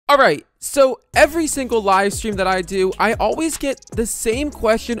Alright, so every single live stream that I do, I always get the same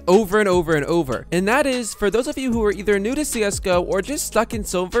question over and over and over. And that is, for those of you who are either new to CSGO or just stuck in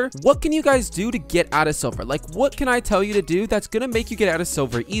silver, what can you guys do to get out of silver? Like, what can I tell you to do that's gonna make you get out of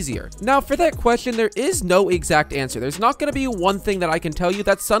silver easier? Now, for that question, there is no exact answer. There's not gonna be one thing that I can tell you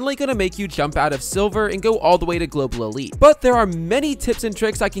that's suddenly gonna make you jump out of silver and go all the way to global elite. But there are many tips and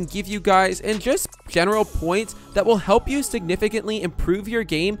tricks I can give you guys and just general points that will help you significantly improve your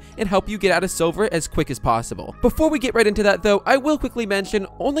game and help you get out of silver as quick as possible. Before we get right into that though, I will quickly mention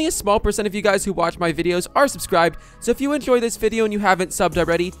only a small percent of you guys who watch my videos are subscribed, so if you enjoy this video and you haven't subbed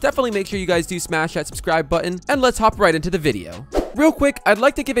already, definitely make sure you guys do smash that subscribe button, and let's hop right into the video. Real quick, I'd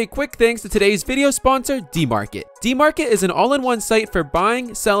like to give a quick thanks to today's video sponsor, DMarket. DMarket is an all-in-one site for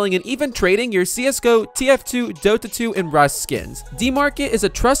buying, selling, and even trading your CSGO, TF2, Dota 2, and Rust skins. DMarket is a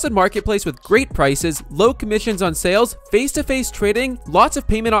trusted marketplace with great prices, low commissions on sales, face-to-face trading, lots of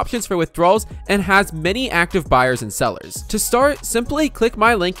payment options for withdrawals, and has many active buyers and sellers. To start, simply click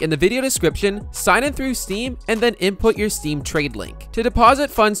my link in the video description, sign in through Steam, and then input your Steam trade link. To deposit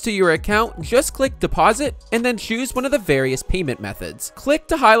funds to your account, just click deposit, and then choose one of the various payment methods. Click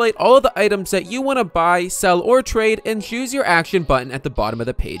to highlight all of the items that you want to buy, sell, or trade, and choose your action button at the bottom of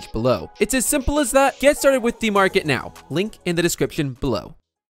the page below. It's as simple as that. Get started with DMarket now. Link in the description below.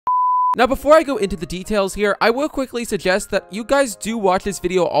 Now, before I go into the details here, I will quickly suggest that you guys do watch this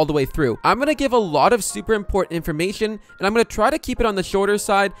video all the way through. I'm going to give a lot of super important information, and I'm going to try to keep it on the shorter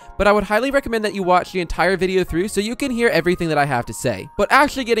side, but I would highly recommend that you watch the entire video through so you can hear everything that I have to say. But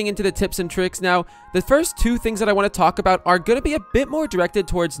actually getting into the tips and tricks now, the first two things that I want to talk about are going to be a bit more directed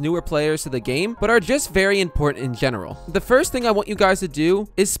towards newer players to the game, but are just very important in general. The first thing I want you guys to do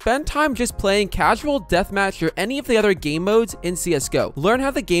is spend time just playing casual, deathmatch, or any of the other game modes in CSGO. Learn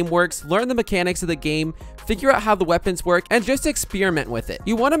how the game works, learn the mechanics of the game, figure out how the weapons work, and just experiment with it.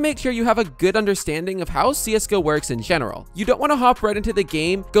 You want to make sure you have a good understanding of how CSGO works in general. You don't want to hop right into the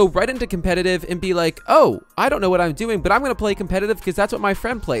game, go right into competitive, and be like, oh, I don't know what I'm doing, but I'm going to play competitive because that's what my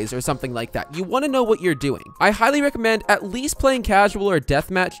friend plays, or something like that. You want to know what you're doing. I highly recommend at least playing casual or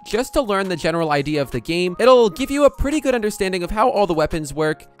deathmatch just to learn the general idea of the game. It'll give you a pretty good understanding of how all the weapons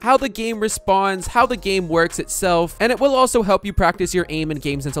work, how the game responds, how the game works itself, and it will also help you practice your aim and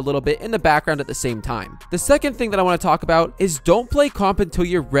game sense a little bit in the background at the same time. The second thing that I want to talk about is don't play comp until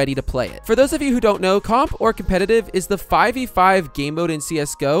you're ready to play it. For those of you who don't know, comp or competitive is the 5v5 game mode in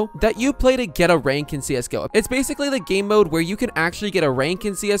CSGO that you play to get a rank in CSGO. It's basically the game mode where you can actually get a rank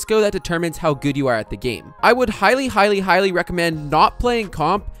in CSGO that determines how good you are at the game. I would highly recommend not playing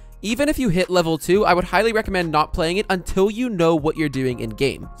comp. Even if you hit level 2, I would highly recommend not playing it until you know what you're doing in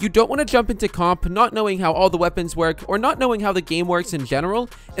game. You don't want to jump into comp not knowing how all the weapons work or not knowing how the game works in general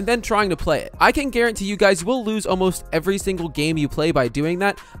and then trying to play it. I can guarantee you guys will lose almost every single game you play by doing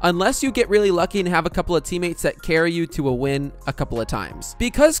that unless you get really lucky and have a couple of teammates that carry you to a win a couple of times.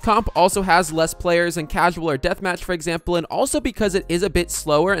 Because comp also has less players than casual or deathmatch, for example, and also because it is a bit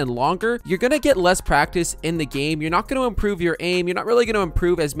slower and longer, you're going to get less practice in the game. You're not going to improve your aim. You're not really going to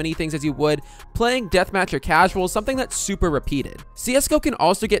improve as many things as you would playing deathmatch or casual, something that's super repeated. CSGO can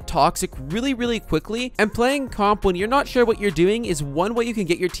also get toxic really quickly, and playing comp when you're not sure what you're doing is one way you can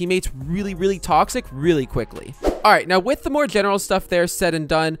get your teammates really toxic really quickly. Alright, now with the more general stuff there said and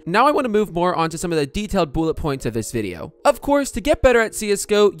done, now I want to move more onto some of the detailed bullet points of this video. Of course, to get better at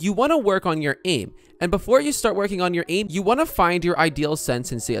CSGO, you want to work on your aim. And before you start working on your aim, you want to find your ideal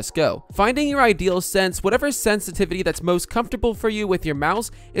sense in CSGO. Finding your ideal sense, whatever sensitivity that's most comfortable for you with your mouse,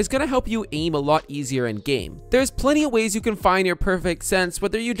 is going to help you aim a lot easier in game. There's plenty of ways you can find your perfect sense,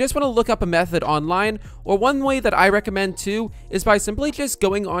 whether you just want to look up a method online, or one way that I recommend too is by simply just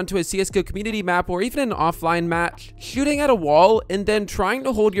going onto a CSGO community map or even an offline match, shooting at a wall, and then trying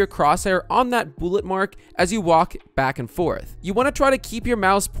to hold your crosshair on that bullet mark as you walk back and forth. You want to try to keep your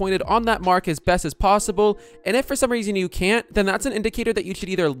mouse pointed on that mark as best as possible, and if for some reason you can't, then that's an indicator that you should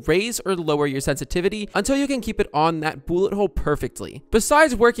either raise or lower your sensitivity until you can keep it on that bullet hole perfectly.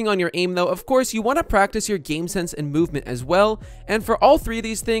 Besides working on your aim though, of course, you want to practice your game sense and movement as well, and for all three of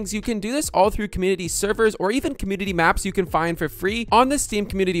these things, you can do this all through community servers or even community maps you can find for free on the Steam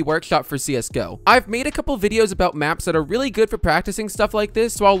Community Workshop for CSGO. I've made a couple videos about maps that are really good for practicing stuff like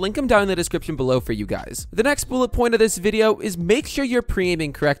this, so I'll link them down in the description below for you guys. The next bullet point of this video is make sure you're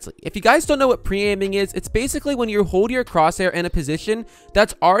pre-aiming correctly. If you guys don't know what pre-aiming aiming is, it's basically when you hold your crosshair in a position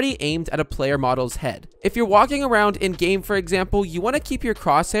that's already aimed at a player model's head. If you're walking around in game, for example, you want to keep your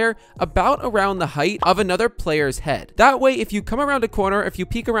crosshair about around the height of another player's head. That way, if you come around a corner, if you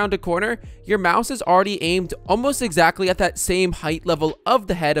peek around a corner, your mouse is already aimed almost exactly at that same height level of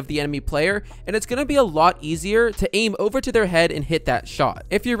the head of the enemy player, and it's going to be a lot easier to aim over to their head and hit that shot.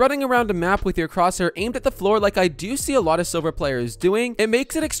 If you're running around a map with your crosshair aimed at the floor, like I do see a lot of silver players doing, it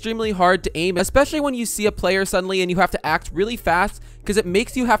makes it extremely hard to aim, especially when you see a player suddenly and you have to act really fast, because it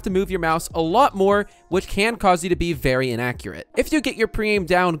makes you have to move your mouse a lot more, which can cause you to be very inaccurate. If you get your pre-aim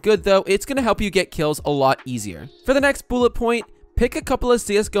down good though, it's going to help you get kills a lot easier. For the next bullet point, pick a couple of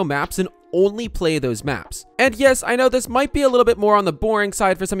CSGO maps and only play those maps. And yes, I know this might be a little bit more on the boring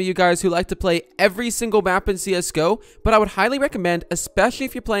side for some of you guys who like to play every single map in CSGO, but I would highly recommend, especially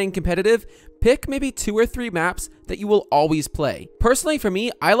if you're playing competitive, pick maybe 2 or 3 maps that you will always play. Personally, for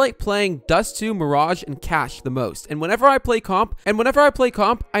me, I like playing Dust 2, Mirage, and Cache the most. And whenever I play comp,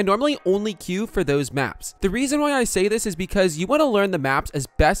 I normally only queue for those maps. The reason why I say this is because you want to learn the maps as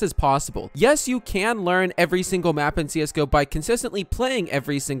best as possible. Yes, you can learn every single map in CSGO by consistently playing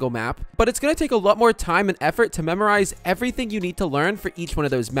every single map, but it's going to take a lot more time and effort to memorize everything you need to learn for each one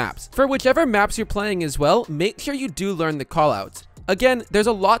of those maps. For whichever maps you're playing as well, make sure you do learn the callouts. Again, there's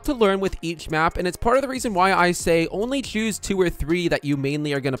a lot to learn with each map, and it's part of the reason why I say only choose 2 or 3 that you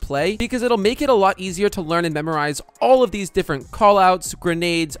mainly are going to play, because it'll make it a lot easier to learn and memorize all of these different callouts,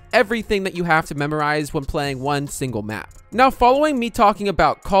 grenades, everything that you have to memorize when playing one single map. Now, following me talking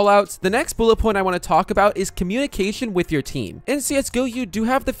about callouts, the next bullet point I want to talk about is communication with your team. In CSGO, you do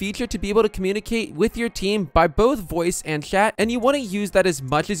have the feature to be able to communicate with your team by both voice and chat, and you want to use that as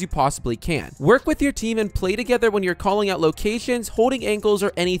much as you possibly can. Work with your team and play together when you're calling out locations, holding angles,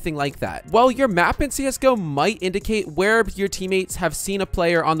 or anything like that. While your map in CSGO might indicate where your teammates have seen a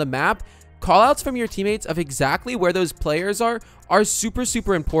player on the map, callouts from your teammates of exactly where those players are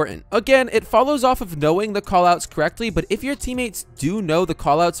super important. Again, it follows off of knowing the callouts correctly, but if your teammates do know the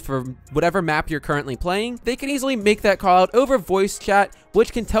callouts for whatever map you're currently playing, they can easily make that callout over voice chat,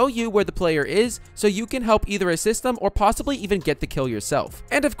 which can tell you where the player is, so you can help either assist them or possibly even get the kill yourself.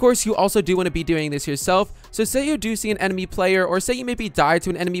 And of course, you also do want to be doing this yourself, so say you do see an enemy player, or say you maybe die to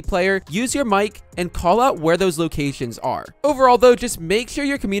an enemy player, use your mic and call out where those locations are. Overall though, just make sure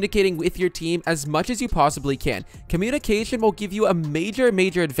you're communicating with your team as much as you possibly can. Communication will give you a major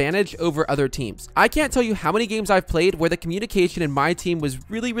advantage over other teams. I can't tell you how many games I've played where the communication in my team was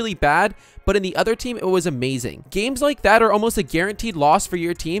really bad, but in the other team it was amazing. Games like that are almost a guaranteed loss for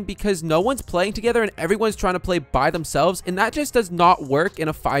your team because no one's playing together and everyone's trying to play by themselves, and that just does not work in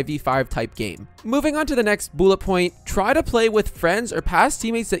a 5v5 type game. Moving on to the next bullet point, try to play with friends or past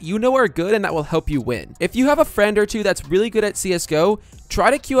teammates that you know are good and that will help you win. If you have a friend or two that's really good at CSGO, try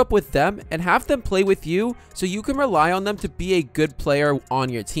to queue up with them and have them play with you so you can rely on them to be a good player on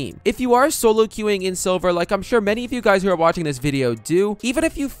your team. If you are solo queuing in silver, like I'm sure many of you guys who are watching this video do, even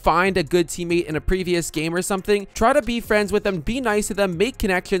if you find a good teammate in a previous game or something, try to be friends with them, be nice to them, make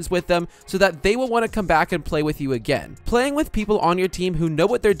connections with them so that they will want to come back and play with you again. Playing with people on your team who know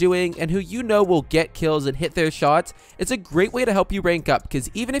what they're doing and who you know will get kills and hit their shots, it's a great way to help you rank up, because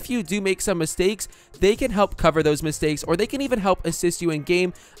even if you do make some mistakes, they can help cover those mistakes, or they can even help assist you in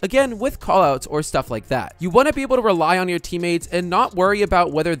game, again with callouts or stuff like that. You want to be able to rely on your teammates and not worry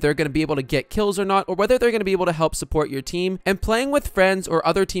about whether they're going to be able to get kills or not, or whether they're going to be able to help support your team, and playing with friends or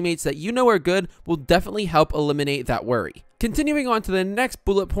other teammates that you know are good will definitely help eliminate that worry. Continuing on to the next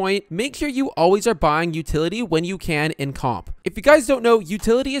bullet point, make sure you always are buying utility when you can in comp. If you guys don't know,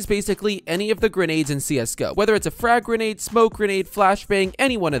 utility is basically any of the grenades in CSGO, whether it's a frag grenade, smoke grenade, flashbang,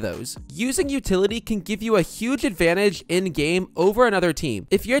 any one of those. Using utility can give you a huge advantage in game over another team.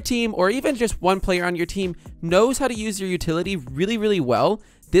 If your team, or even just one player on your team, knows how to use your utility really well,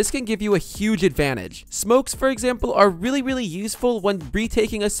 this can give you a huge advantage. Smokes, for example, are really useful when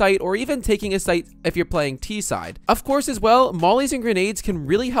retaking a site, or even taking a site if you're playing T-side. Of course as well, mollies and grenades can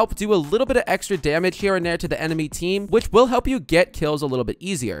really help do a little bit of extra damage here and there to the enemy team, which will help you get kills a little bit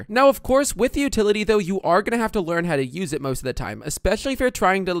easier. Now, of course, with the utility though, you are going to have to learn how to use it most of the time, especially if you're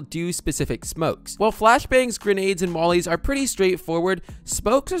trying to do specific smokes. While flashbangs, grenades, and mollies are pretty straightforward,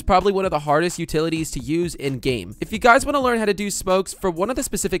 smokes is probably one of the hardest utilities to use in game. If you guys want to learn how to do smokes for one of the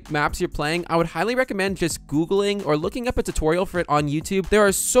specific maps you're playing, I would highly recommend just Googling or looking up a tutorial for it on YouTube. There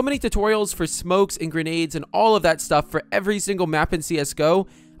are so many tutorials for smokes and grenades and all of that stuff for every single map in CSGO.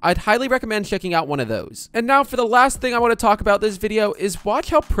 I'd highly recommend checking out one of those. And now for the last thing I want to talk about this video is watch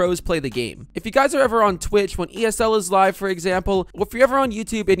how pros play the game. If you guys are ever on Twitch when ESL is live, for example, or if you're ever on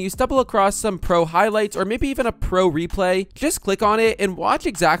YouTube and you stumble across some pro highlights or maybe even a pro replay, just click on it and watch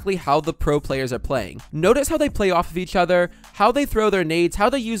exactly how the pro players are playing. Notice how they play off of each other, how they throw their nades, how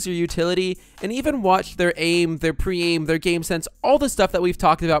they use their utility, and even watch their aim, their pre-aim, their game sense, all the stuff that we've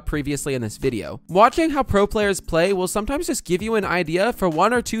talked about previously in this video. Watching how pro players play will sometimes just give you an idea for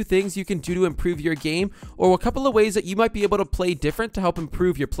one or two things you can do to improve your game, or a couple of ways that you might be able to play different to help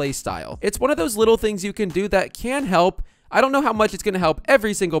improve your play style. It's one of those little things you can do that can help. I don't know how much it's going to help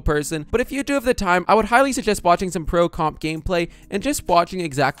every single person, but if you do have the time, I would highly suggest watching some pro comp gameplay and just watching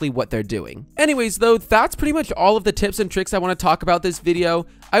exactly what they're doing. Anyways, though, that's pretty much all of the tips and tricks I want to talk about this video.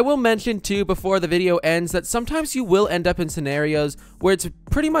 I will mention too before the video ends that sometimes you will end up in scenarios where it's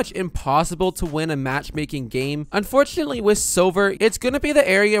pretty much impossible to win a matchmaking game. Unfortunately, with Silver, it's going to be the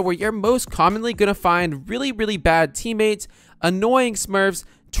area where you're most commonly going to find really bad teammates, annoying smurfs,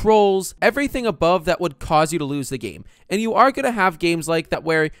 trolls, everything above that would cause you to lose the game. And you are going to have games like that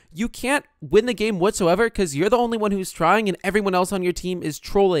where you can't win the game whatsoever because you're the only one who's trying and everyone else on your team is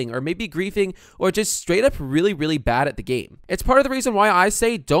trolling or maybe griefing or just straight up really bad at the game. It's part of the reason why I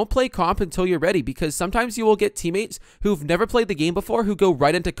say don't play comp until you're ready, because sometimes you will get teammates who've never played the game before who go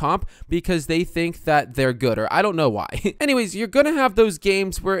right into comp because they think that they're good, or I don't know why. Anyways, you're going to have those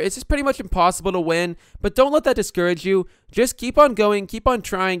games where it's just pretty much impossible to win, but don't let that discourage you. Just keep on going, keep on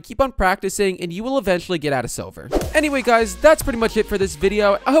trying, keep on practicing, and you will eventually get out of Silver. Anyway, guys, that's pretty much it for this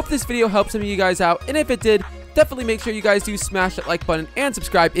video. I hope this video helped some of you guys out, and if it did, definitely make sure you guys do smash that like button and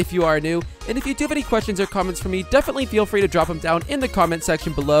subscribe if you are new. And if you do have any questions or comments for me, definitely feel free to drop them down in the comment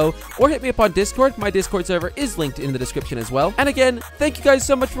section below, or hit me up on Discord. My Discord server is linked in the description as well. And again, thank you guys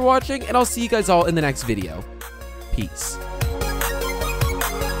so much for watching, and I'll see you guys all in the next video. Peace.